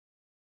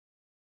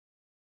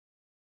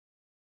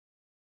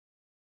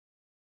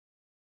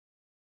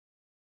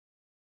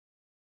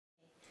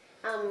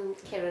I'm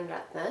Kiran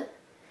Ratna,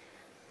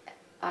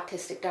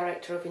 Artistic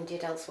Director of India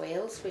Dance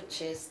Wales, which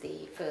is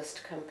the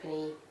first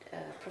company,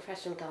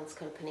 professional dance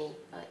company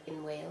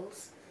in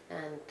Wales,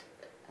 and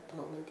at the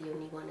moment the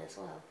only one as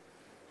well,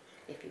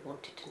 if you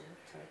wanted to know,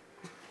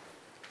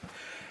 sorry.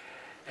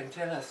 And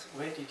tell us,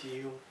 where did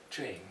you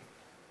train?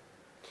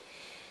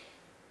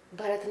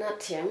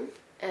 Bharatanatyam,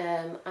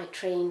 I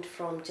trained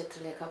from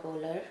Chitralekha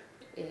Bowler,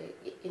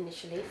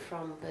 initially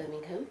from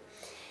Birmingham,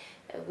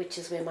 which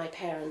is where my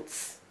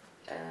parents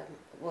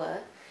were.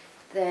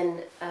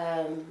 Then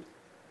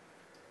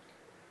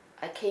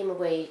I came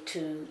away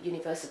to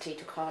university,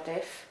 to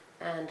Cardiff,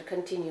 and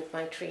continued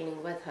my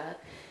training with her,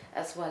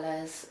 as well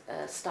as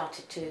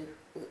started to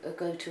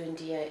go to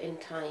India in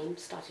time,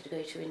 started to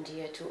go to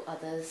India to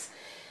others,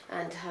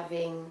 and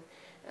having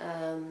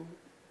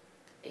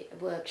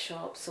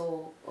workshops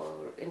or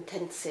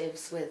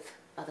intensives with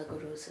other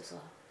gurus as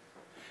well.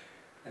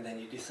 And then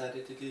you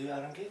decided to do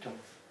Arangetram.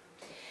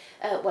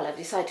 Well, I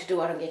decided to do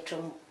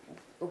Arangetram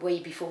way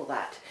before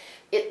that.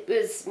 It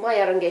was, my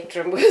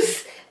Arangetram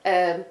was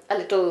a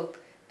little,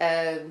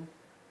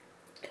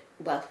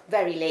 well,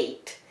 very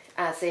late,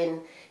 as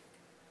in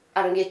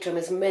Arangetram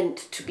is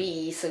meant to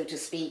be, so to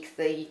speak,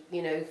 the,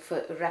 you know,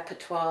 for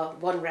repertoire,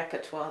 one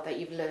repertoire that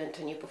you've learnt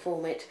and you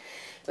perform it.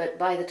 But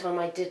by the time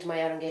I did my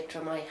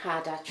Arangetram, I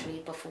had actually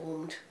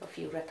performed a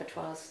few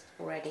repertoires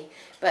already.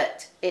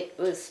 But it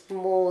was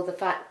more the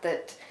fact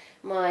that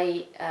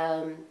my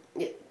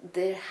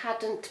there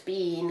hadn't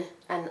been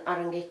an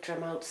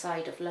Arangetram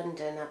outside of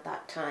London at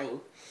that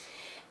time,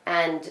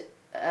 and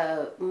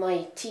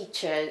my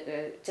teacher,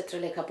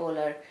 Chitralekha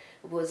Bowler,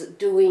 was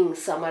doing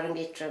some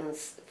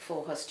Arangetrams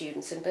for her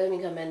students in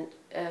Birmingham, and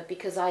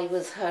because I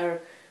was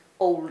her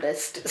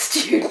oldest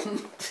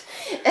student,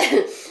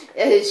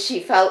 she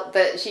felt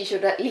that she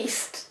should at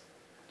least,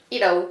 you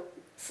know,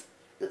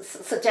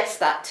 suggest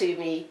that to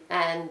me,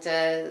 and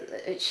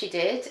she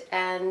did.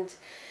 And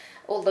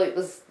although it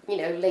was, you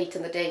know, late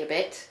in the day a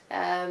bit,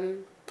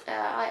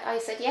 I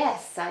said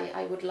yes,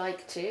 I would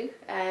like to.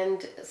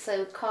 And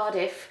so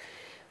Cardiff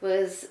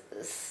was,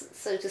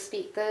 so to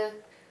speak, the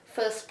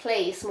first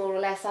place, more or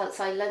less,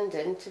 outside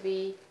London to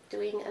be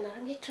doing an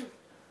Arangetram.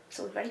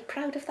 So we're very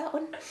proud of that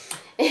one.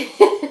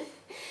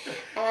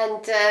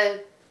 And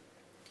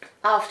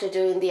after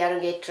doing the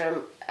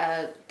Arangetram,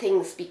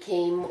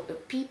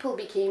 people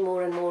became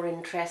more and more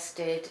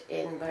interested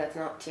in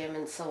Bharatanatyam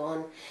and so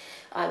on.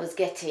 I was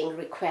getting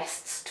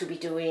requests to be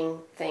doing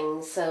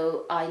things,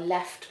 so I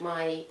left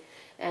my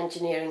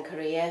engineering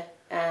career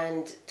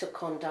and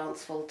took on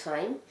dance full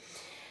time,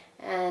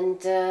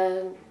 and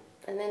then,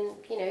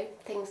 you know,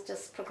 things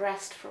just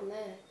progressed from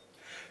there.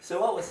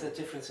 So what was the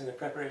difference in the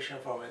preparation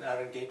for an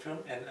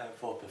Arangetram and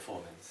for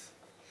performance?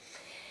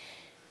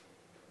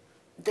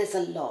 There's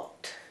a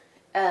lot.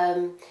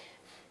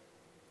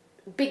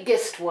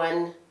 Biggest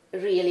one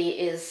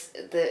really is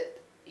that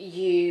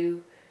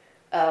you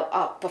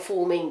are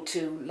performing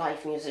to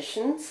live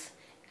musicians,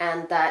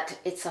 and that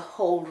it's a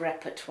whole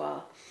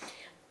repertoire.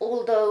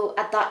 Although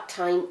at that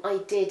time I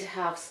did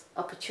have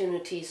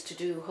opportunities to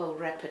do whole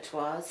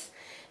repertoires,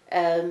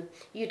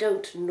 you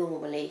don't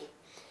normally.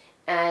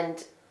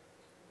 And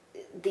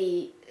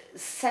the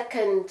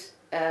second,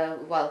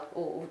 well,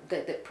 or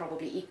they're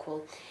probably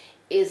equal,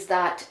 is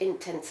that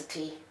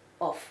intensity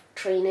of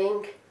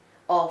training,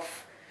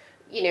 of,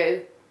 you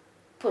know,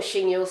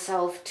 pushing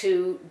yourself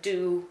to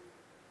do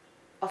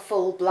a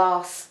full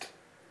blast,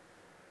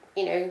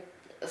 you know,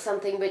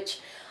 something which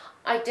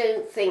I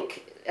don't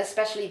think,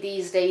 especially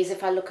these days,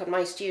 if I look at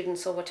my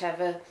students or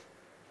whatever,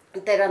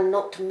 there are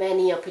not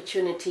many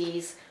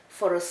opportunities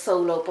for a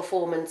solo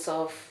performance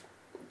of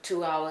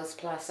 2 hours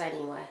plus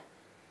anywhere.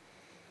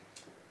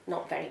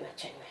 Not very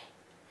much anyway.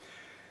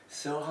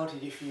 So how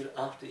did you feel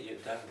after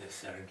you'd done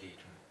this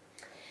Arangetram?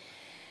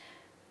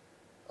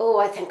 Oh,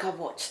 I think I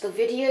watched the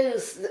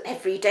videos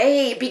every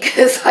day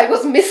because I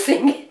was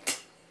missing it.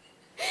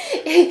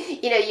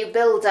 You know, you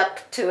build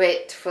up to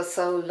it for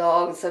so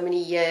long, so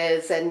many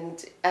years,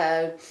 and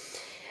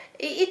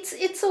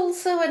it's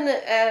also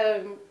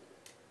an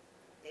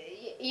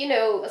you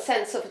know, a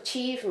sense of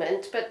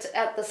achievement. But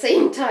at the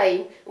same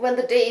time, when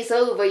the day's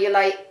over, you're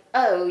like,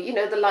 oh, you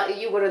know,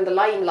 you were in the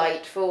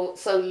limelight for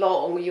so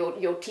long.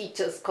 Your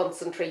teacher's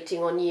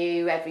concentrating on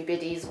you.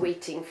 Everybody's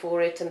waiting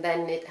for it, and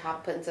then it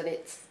happens, and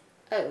it's,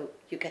 oh,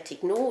 you get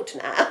ignored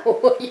now,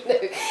 you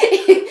know.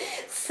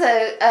 So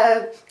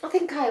I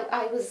think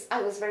I was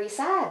very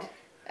sad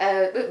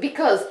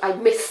because I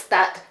missed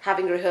that,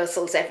 having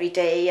rehearsals every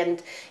day,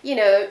 and you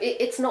know,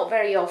 it's not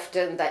very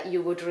often that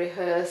you would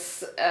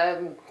rehearse,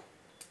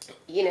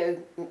 you know,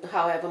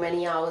 however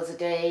many hours a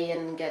day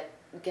and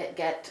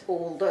get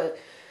all the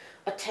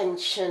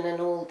attention and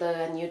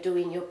and you're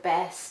doing your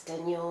best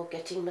and you're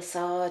getting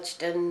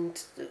massaged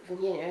and,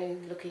 you know,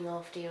 looking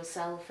after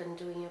yourself and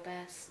doing your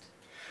best.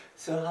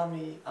 So how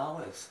many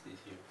hours did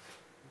you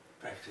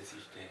practice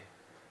each day?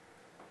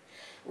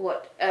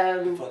 What,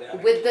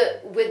 with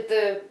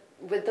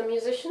the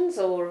musicians,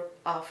 or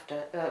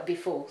after,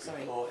 before,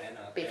 sorry? Before and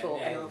after. Before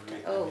and after.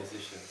 With Oh. the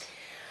musicians.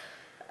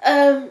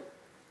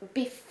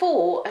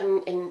 before,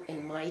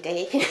 in my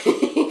day,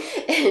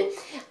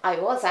 I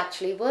was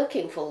actually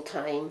working full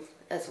time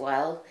as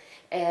well,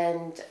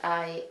 and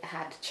I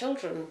had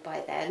children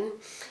by then,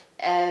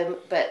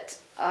 but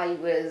I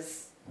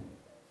was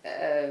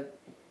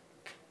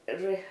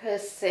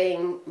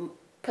rehearsing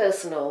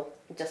personal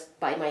just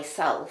by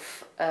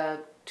myself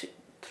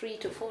 3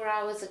 to 4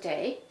 hours a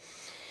day,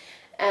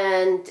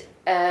 and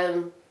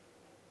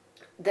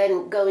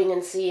then going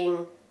and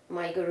seeing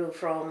my guru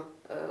for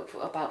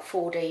about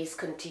 4 days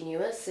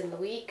continuous in the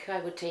week. I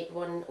would take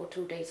 1 or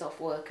 2 days off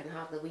work and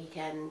have the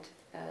weekend.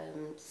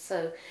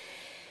 So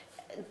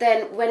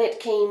then when it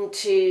came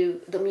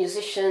to the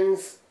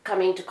musicians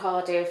coming to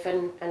Cardiff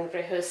and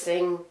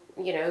rehearsing,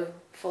 you know,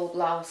 full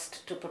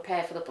blast to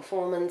prepare for the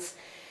performance,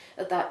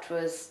 that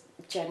was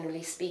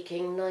generally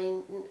speaking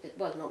 9,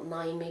 well not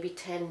 9, maybe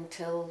 10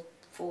 till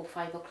 4 or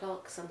 5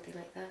 o'clock, something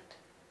like that.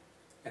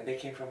 And they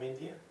came from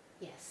India?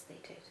 Yes, they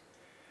did.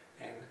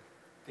 And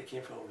they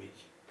came for a week?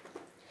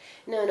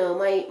 No,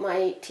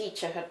 my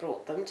teacher had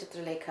brought them,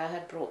 Chitralekha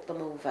had brought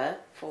them over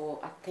for,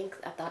 I think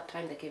at that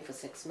time they came for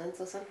 6 months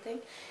or something.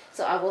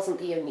 So I wasn't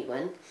the only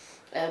one,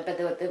 but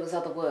there was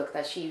other work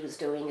that she was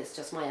doing. It's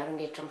just my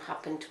Arangetram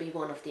happened to be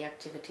one of the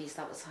activities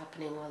that was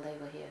happening while they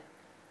were here.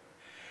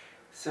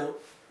 So,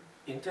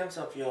 in terms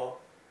of your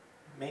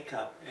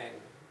makeup and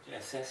the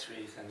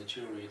accessories and the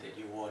jewelry that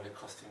you wore and the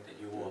costume that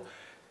you wore,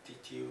 did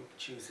you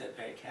choose that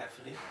very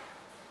carefully?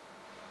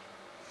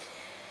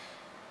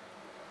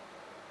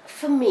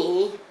 For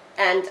me,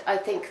 and I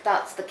think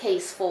that's the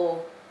case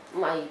for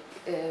my,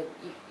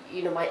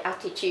 you know, my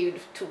attitude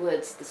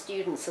towards the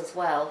students as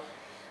well,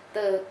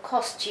 the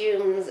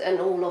costumes and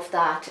all of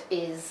that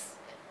is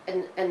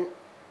an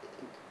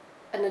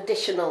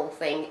additional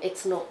thing.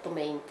 It's not the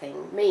main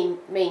thing.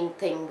 Main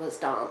thing was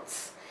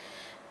dance.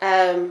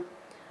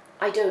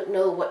 I don't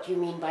know what you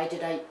mean by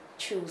did I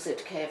choose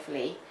it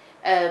carefully.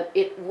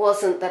 It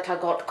wasn't that I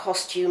got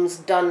costumes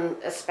done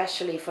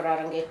especially for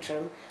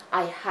Arangetram.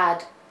 I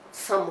had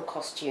some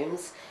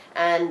costumes,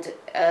 and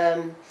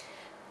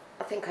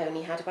I think I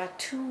only had about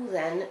 2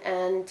 then,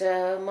 and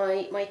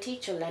my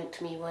teacher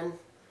lent me one,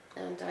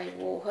 and I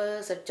wore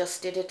hers,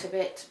 adjusted it a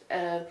bit.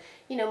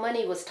 You know,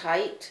 money was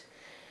tight,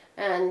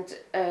 and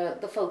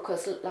the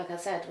focus, like I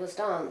said, was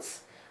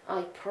dance.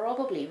 I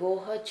probably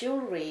wore her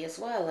jewellery as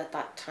well at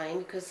that time,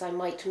 because I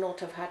might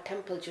not have had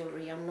temple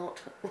jewellery, I'm not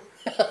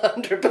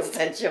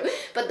 100% sure,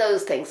 but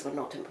those things were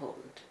not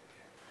important.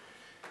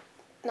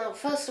 Now,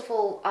 first of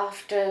all,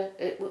 after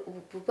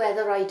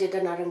whether I did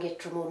an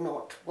Arangetram or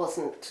not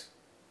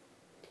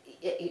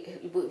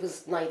it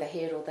was neither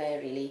here or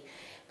there really,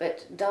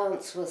 but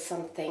dance was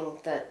something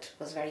that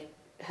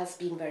has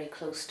been very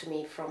close to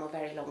me from a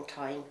very long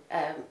time.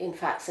 In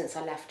fact, since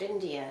I left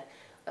India,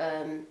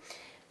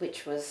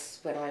 which was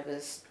when I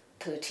was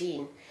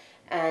 13,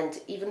 and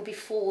even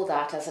before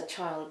that, as a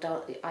child,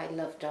 I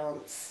loved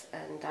dance,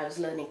 and I was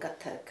learning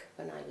Kathak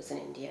when I was in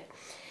India.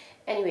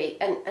 Anyway,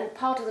 and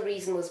part of the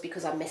reason was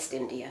because I missed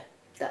India.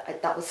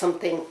 That was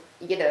something,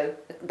 you know,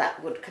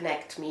 that would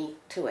connect me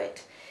to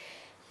it.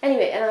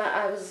 Anyway, and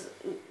I was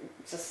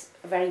just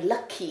very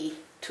lucky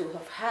to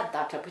have had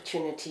that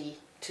opportunity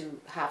to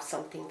have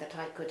something that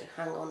I could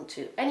hang on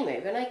to.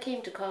 Anyway, when I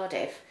came to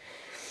Cardiff,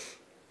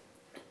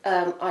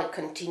 I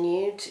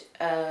continued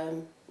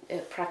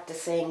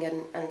practicing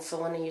and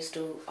so on. I used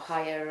to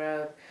hire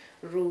a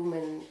room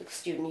in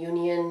student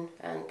union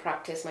and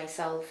practice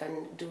myself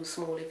and do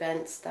small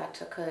events that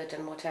occurred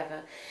and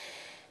whatever.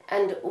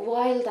 And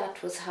while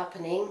that was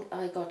happening,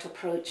 I got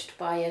approached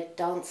by a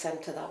dance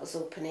centre that was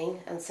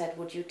opening and said,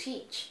 would you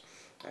teach?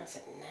 I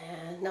said,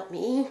 nah, not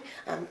me,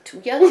 I'm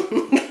too young,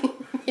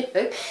 you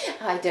know,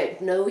 I don't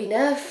know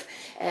enough,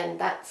 and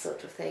that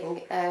sort of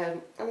thing.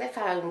 And they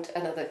found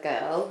another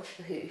girl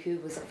who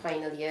was a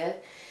final year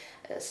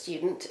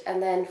student,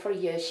 and then for a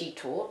year she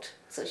taught.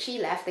 So she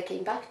left, they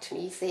came back to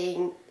me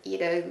saying, you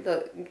know,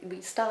 look,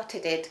 we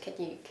started it, can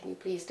you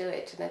please do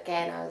it? And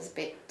again, I was a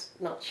bit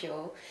not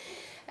sure.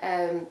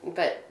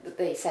 But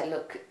they said,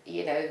 look,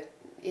 you know,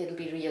 it'll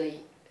be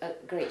really a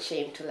great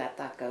shame to let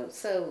that go.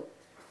 So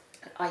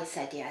I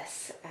said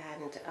yes,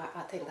 and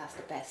I think that's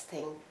the best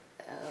thing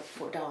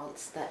for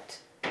dance that,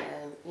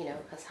 you know,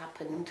 has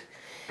happened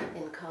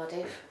in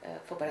Cardiff,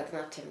 for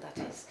Bharatanatyam that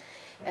is.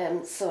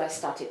 So I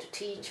started to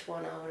teach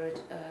 1 hour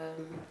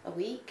a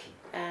week,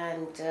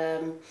 and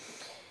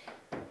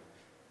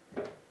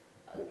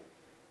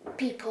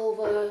people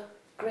were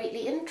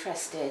greatly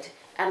interested.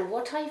 And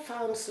what I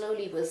found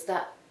slowly was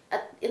that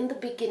in the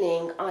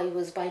beginning I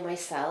was by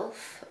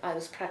myself, I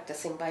was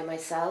practicing by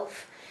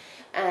myself,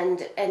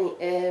 and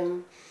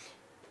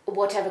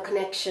whatever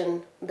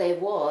connection there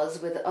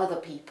was with other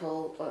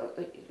people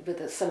with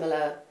a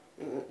similar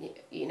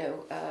you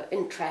know,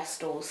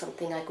 interest or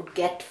something I could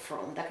get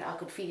from, that I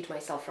could feed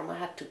myself from, I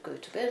had to go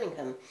to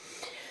Birmingham.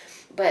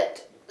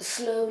 But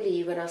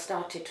slowly when I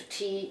started to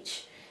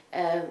teach,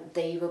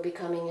 they were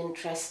becoming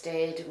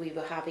interested. We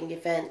were having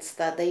events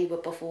that they were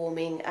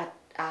performing at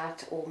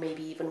or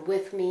maybe even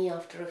with me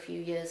after a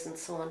few years and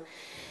so on.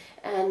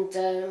 And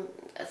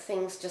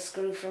things just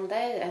grew from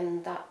there,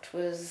 and that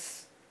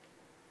was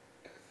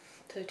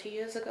 30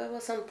 years ago or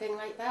something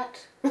like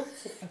that.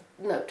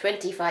 No,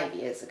 25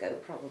 years ago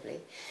probably.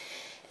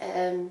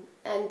 And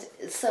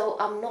so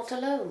I'm not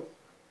alone.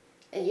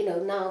 And, you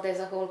know, now there's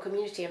a whole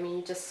community. I mean,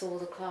 you just saw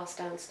the class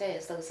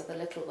downstairs, those are the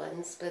little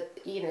ones, but,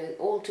 you know,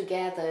 all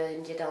together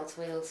India Dance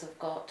Wales have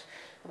got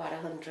about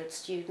 100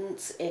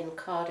 students in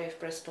Cardiff,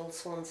 Bristol,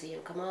 Swansea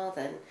and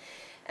Carmarthen.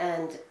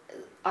 And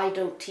I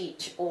don't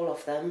teach all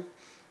of them.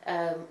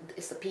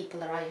 It's the people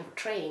that I have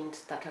trained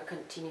that are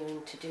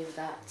continuing to do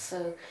that.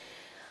 So,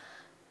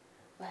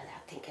 well,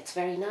 I think it's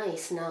very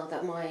nice now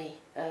that my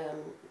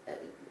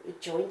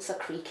joints are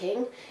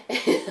creaking.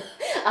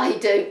 I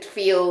don't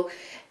feel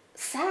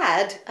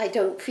sad. I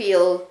don't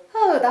feel,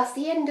 oh, that's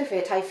the end of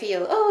it. I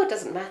feel, oh, it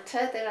doesn't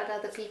matter. There are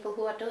other people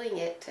who are doing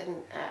it,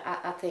 and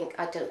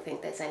I don't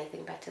think there's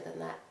anything better than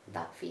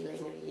that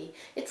feeling. Really,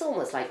 it's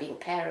almost like being a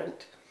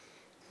parent.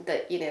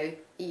 That, you know,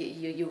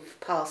 you've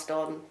passed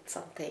on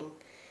something,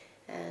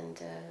 and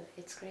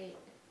it's great.